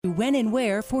When and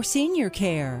where for senior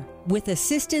care. With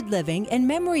assisted living and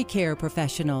memory care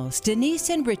professionals, Denise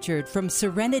and Richard from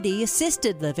Serenity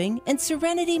Assisted Living and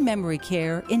Serenity Memory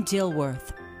Care in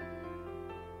Dilworth.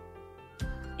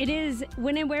 It is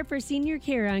When and Where for Senior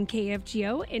Care on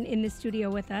KFGO, and in the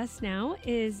studio with us now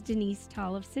is Denise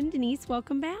Tollefson. Denise,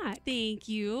 welcome back. Thank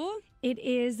you. It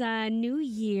is a new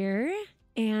year,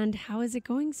 and how is it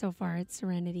going so far at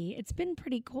Serenity? It's been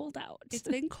pretty cold out. It's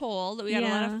been cold. We got a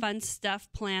lot of fun stuff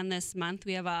planned this month.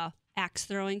 We have a axe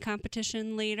throwing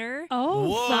competition later. Oh,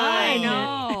 Whoa. fun. I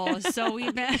know. So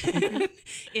we've been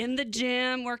in the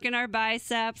gym, working our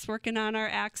biceps, working on our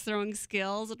axe throwing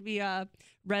skills. It'll be a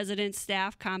resident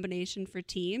staff combination for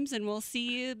teams, and we'll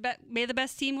see. May the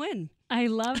best team win. I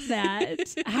love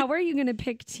that. How are you going to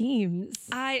pick teams?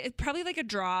 Probably like a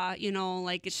draw,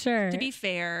 like Sure. to be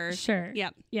fair. Sure.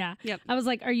 Yep. Yeah. Yep. I was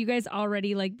like, are you guys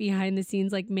already like behind the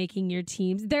scenes, like making your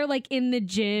teams? They're like in the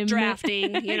gym.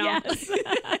 Drafting, Yes.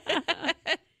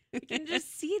 You can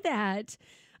just see that.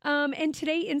 And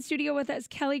today in studio with us,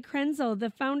 Kelly Krenzel, the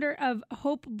founder of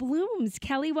Hope Blooms.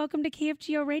 Kelly, welcome to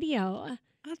KFGO Radio.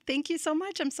 Oh, thank you so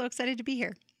much. I'm so excited to be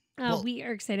here. We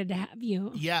are excited to have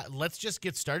you. Yeah, let's just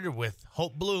get started with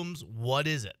Hope Blooms. What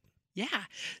is it? Yeah.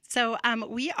 So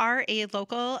we are a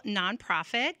local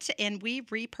nonprofit, and we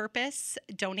repurpose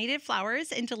donated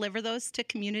flowers and deliver those to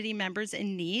community members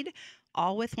in need,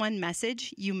 all with one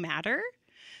message: you matter.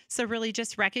 So really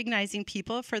just recognizing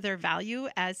people for their value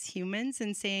as humans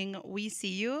and saying, we see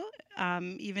you,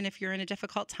 even if you're in a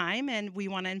difficult time, and we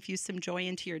want to infuse some joy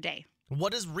into your day.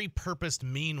 What does repurposed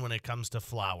mean when it comes to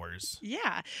flowers?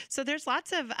 Yeah. So there's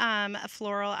lots of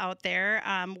floral out there,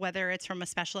 whether it's from a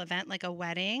special event like a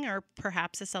wedding or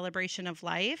perhaps a celebration of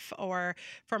life, or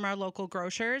from our local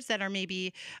grocers that are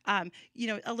maybe,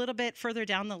 a little bit further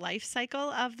down the life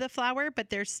cycle of the flower, but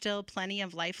there's still plenty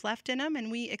of life left in them.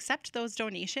 And we accept those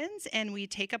donations, and we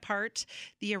take apart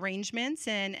the arrangements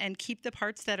and keep the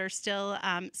parts that are still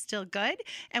good.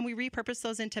 And we repurpose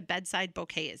those into bedside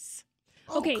bouquets.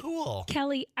 Okay, Oh, cool.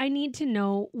 Kelly, I need to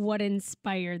know what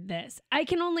inspired this. I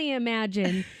can only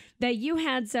imagine that you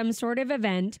had some sort of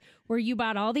event where you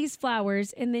bought all these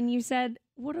flowers and then you said,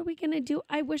 what are we going to do?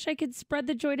 I wish I could spread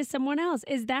the joy to someone else.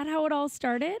 Is that how it all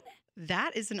started?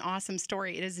 That is an awesome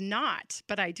story. It is not,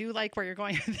 but I do like where you're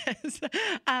going with this.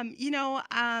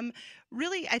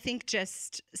 Really, I think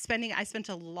I spent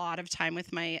a lot of time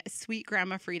with my sweet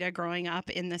grandma Frida growing up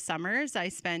in the summers. I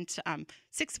spent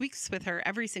 6 weeks with her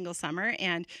every single summer,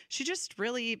 and she just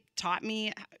really taught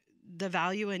me the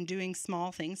value in doing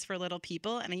small things for little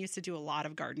people. And I used to do a lot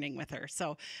of gardening with her.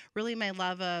 So really my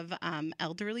love of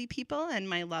elderly people and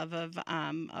my love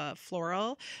of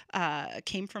floral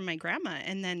came from my grandma.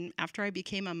 And then after I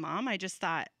became a mom, I just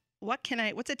thought,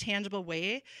 what's a tangible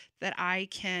way that I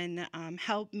can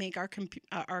help make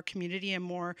our community a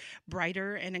more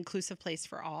brighter and inclusive place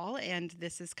for all? And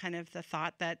this is kind of the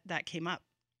thought that came up.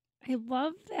 I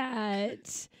love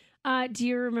that. Do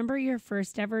you remember your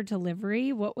first ever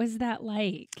delivery? What was that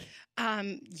like?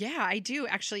 Yeah, I do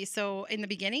actually. So in the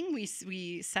beginning,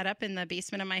 we set up in the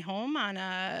basement of my home on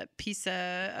a piece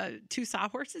of 2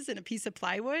 sawhorses and a piece of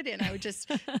plywood. And I would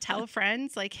just tell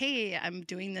friends like, hey, I'm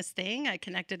doing this thing. I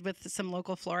connected with some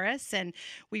local florists, and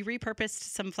we repurposed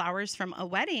some flowers from a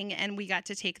wedding, and we got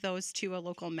to take those to a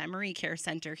local memory care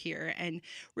center here, and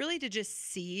really to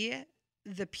just see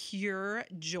the pure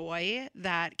joy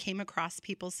that came across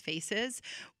people's faces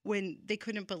when they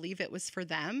couldn't believe it was for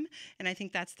them. And I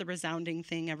think that's the resounding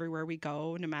thing everywhere we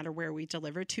go, no matter where we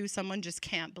deliver to. Someone just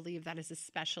can't believe that is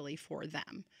especially for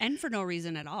them. And for no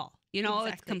reason at all. It's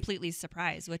Exactly. completely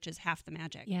surprise, which is half the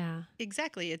magic. Yeah.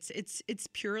 Exactly. It's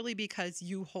purely because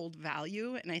you hold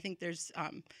value. And I think there's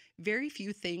very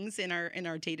few things in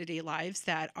our day-to-day lives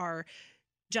that are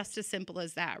just as simple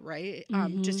as that, right?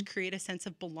 Just create a sense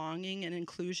of belonging and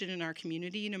inclusion in our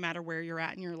community, no matter where you're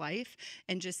at in your life,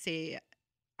 and just say,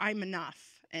 I'm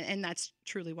enough. And that's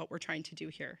truly what we're trying to do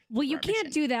here. Well, you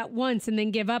can't do that once and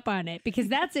then give up on it, because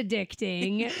that's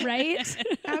addicting, right?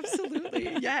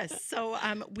 Absolutely. Yes. So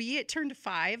we turned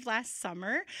 5 last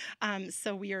summer.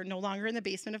 So we are no longer in the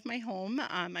basement of my home.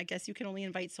 I guess you can only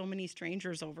invite so many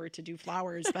strangers over to do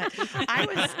flowers, but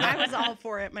I was all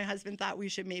for it. My husband thought we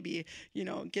should maybe,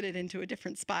 get it into a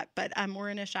different spot. But we're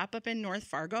in a shop up in North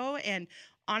Fargo, and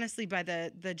honestly, by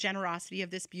the generosity of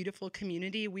this beautiful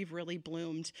community, we've really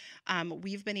bloomed.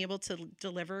 We've been able to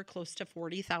deliver close to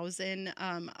 40,000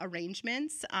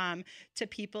 arrangements to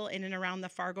people in and around the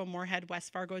Fargo, Moorhead,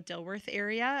 West Fargo, Dilworth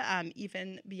area,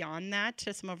 even beyond that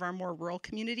to some of our more rural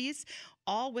communities,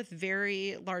 all with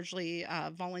very largely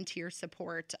volunteer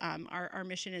support. Our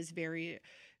mission is very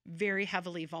very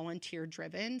heavily volunteer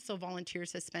driven. So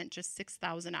volunteers have spent just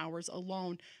 6,000 hours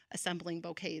alone assembling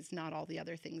bouquets, not all the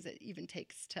other things it even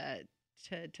takes to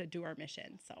do our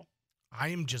mission. So I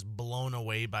am just blown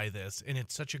away by this, and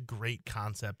it's such a great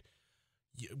concept.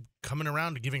 Coming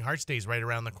around to Giving Hearts Day is right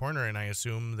around the corner, and I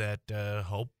assume that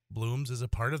Hope Blooms is a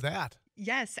part of that.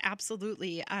 Yes,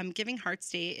 absolutely. Giving Hearts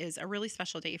Day is a really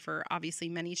special day for obviously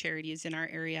many charities in our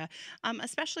area,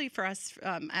 especially for us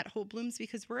at Hope Blooms,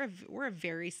 because we're a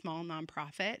very small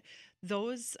nonprofit.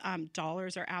 Those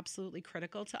dollars are absolutely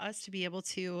critical to us to be able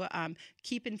to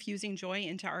keep infusing joy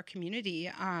into our community.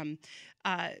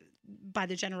 By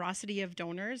the generosity of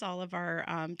donors, all of our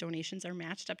donations are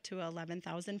matched up to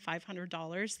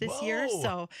 $11,500 this year.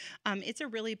 So it's a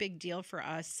really big deal for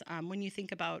us. When you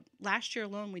think about last year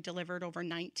alone, we delivered over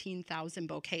 19,000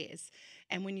 bouquets.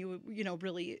 And when you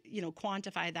really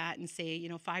quantify that and say,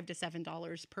 $5 to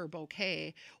 $7 per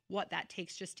bouquet, what that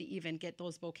takes just to even get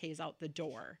those bouquets out the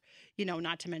door,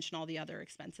 not to mention all the other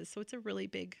expenses. So it's a really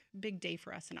big day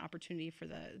for us, an opportunity for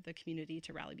the community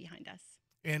to rally behind us.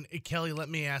 And Kelly, let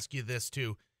me ask you this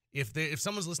too: if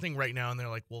someone's listening right now and they're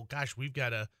like, "Well, gosh, we've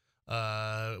got a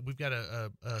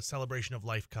celebration of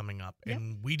life coming up,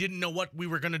 and we didn't know what we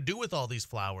were going to do with all these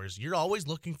flowers." You're always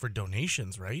looking for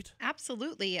donations, right?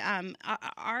 Absolutely.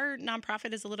 Our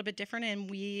nonprofit is a little bit different, and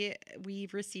we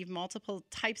receive multiple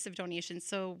types of donations.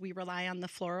 So we rely on the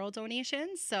floral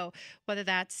donations. So whether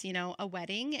that's a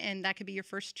wedding, and that could be your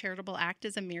first charitable act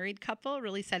as a married couple,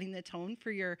 really setting the tone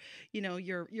for your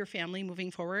family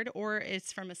moving forward, or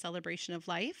it's from a celebration of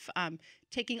life.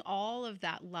 Taking all of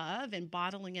that love and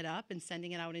bottling it up and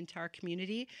sending it out into our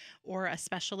community, or a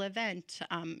special event,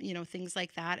 things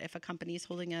like that. If a company is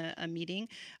holding a meeting,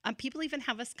 people even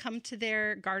have us come to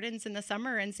their gardens in the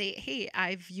summer and say, "Hey,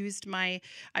 I've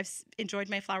enjoyed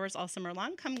my flowers all summer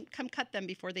long. Come cut them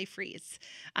before they freeze."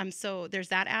 So there's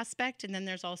that aspect, and then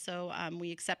there's also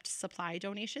we accept supply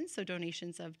donations, so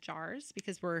donations of jars,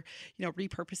 because we're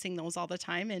repurposing those all the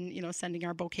time, and sending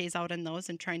our bouquets out in those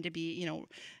and trying to be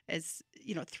as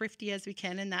thrifty as we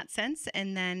can in that sense.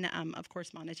 And then, of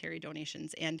course, monetary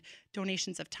donations and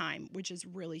donations of time, which is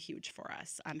really huge for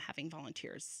us, having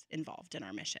volunteers involved in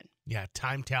our mission. Yeah,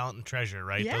 time, talent, and treasure,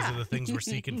 right? Yeah. Those are the things we're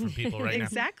seeking from people right now.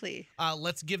 Exactly.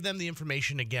 Let's give them the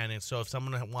information again. And so if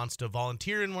someone wants to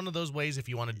volunteer in one of those ways, if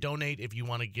you want to donate, if you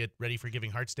want to get ready for Giving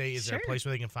Hearts Day, is there a place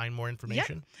where they can find more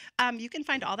information? Yep. You can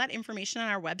find all that information on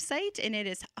our website, and it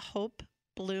is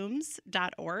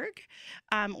hopeblooms.org,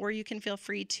 or you can feel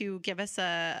free to give us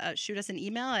shoot us an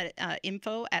email at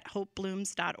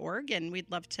info@hopeblooms.org, and we'd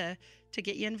love to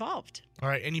get you involved. All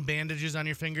right. Any bandages on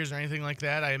your fingers or anything like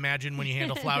that? I imagine when you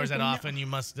handle flowers that often, you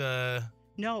must...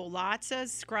 No, lots of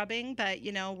scrubbing, but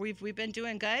we've been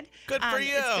doing good. Good for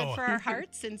you. It's good for our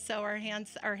hearts, and so our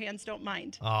hands don't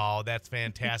mind. Oh, that's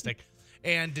fantastic.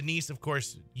 And Denise, of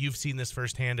course, you've seen this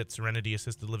firsthand at Serenity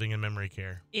Assisted Living and Memory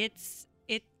Care.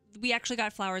 We actually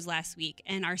got flowers last week,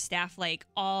 and our staff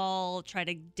all try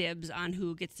to dibs on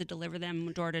who gets to deliver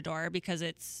them door to door, because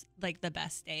it's the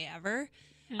best day ever.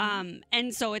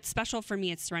 And so it's special for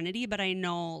me at Serenity, but I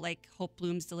know Hope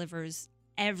Blooms delivers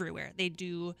everywhere. They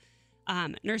do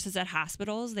nurses at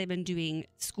hospitals. They've been doing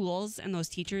schools, and those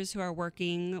teachers who are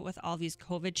working with all these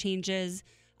COVID changes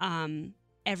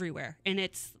everywhere. And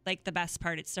it's the best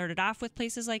part. It started off with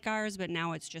places like ours, but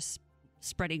now it's just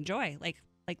spreading joy, like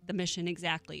the mission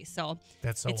exactly. So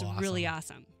it's awesome. Really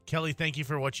awesome. Kelly, thank you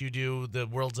for what you do. The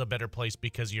world's a better place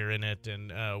because you're in it,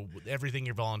 and everything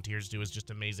your volunteers do is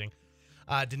just amazing.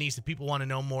 Denise, if people want to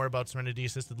know more about Serenity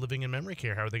Assisted Living and Memory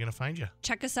Care, how are they going to find you?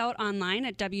 Check us out online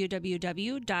at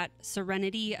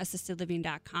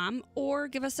www.serenityassistedliving.com, or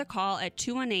give us a call at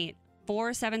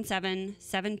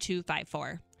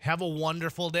 218-477-7254. Have a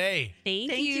wonderful day.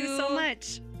 Thank you so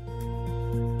much.